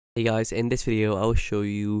Hey guys, in this video I'll show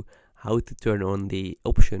you how to turn on the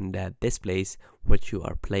option that displays what you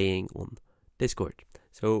are playing on Discord.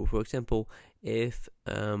 So for example, if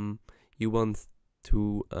you want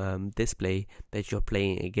to display that you're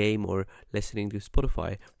playing a game or listening to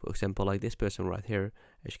Spotify, for example like this person right here,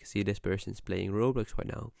 as you can see this person is playing Roblox right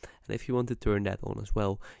now, and if you want to turn that on as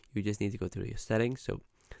well, you just need to go to your settings. So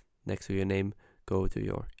next to your name, go to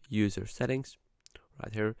your user settings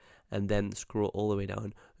right here, and then scroll all the way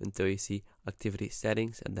down until you see activity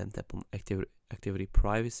settings, and then tap on activity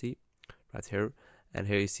privacy right here, and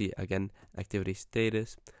here you see again activity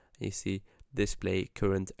status, and you see display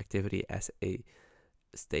current activity as a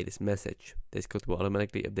status message. This could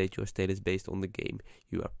automatically update your status based on the game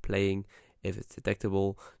you are playing if it's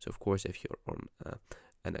detectable. So of course if you're on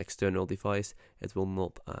an external device, it will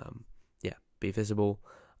not be visible.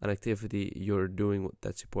 An activity you're doing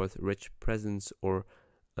that supports rich presence, or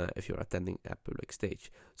if you're attending a public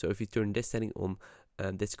stage. So if you turn this setting on,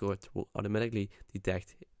 Discord will automatically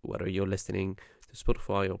detect whether you're listening to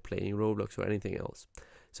Spotify or playing Roblox or anything else.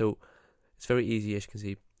 So it's very easy, as you can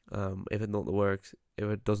see. If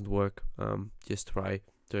it doesn't work, just try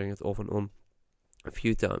turning it off and on a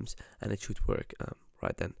few times, and it should work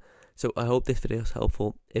right then. So I hope this video is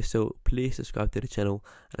helpful. If so, please subscribe to the channel,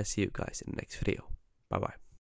 and I see you guys in the next video. Bye bye.